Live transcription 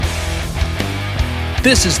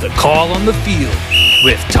This is the Call on the Field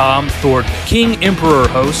with Tom Thornton, King Emperor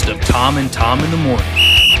host of Tom and Tom in the Morning.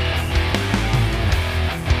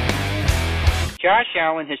 Josh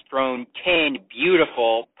Allen has thrown 10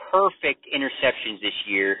 beautiful, perfect interceptions this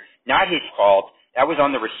year. Not his fault. That was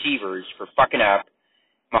on the receivers for fucking up.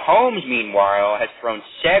 Mahomes, meanwhile, has thrown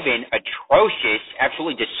 7 atrocious,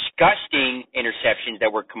 absolutely disgusting interceptions that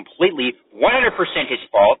were completely 100% his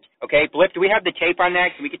fault. Okay, Blip, do we have the tape on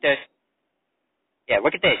that? Can we get the... Yeah,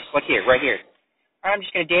 look at this. Look here, right here. I'm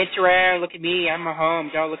just going to dance around. Look at me. I'm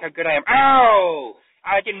Mahomes. Oh, look how good I am. Oh!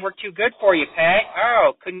 It didn't work too good for you, Pat.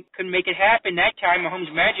 Oh, couldn't make it happen that time. Mahomes'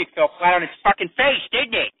 magic fell flat on its fucking face,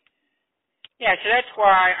 didn't it? Yeah, so that's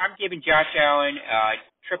why I'm giving Josh Allen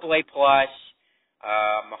triple A plus,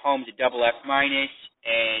 Mahomes a double F minus,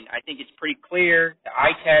 and I think it's pretty clear. The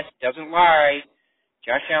eye test doesn't lie.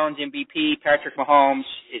 Josh Allen's MVP, Patrick Mahomes,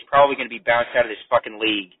 is probably going to be bounced out of this fucking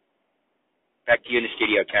league. Back to you in the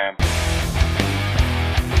studio, Tom.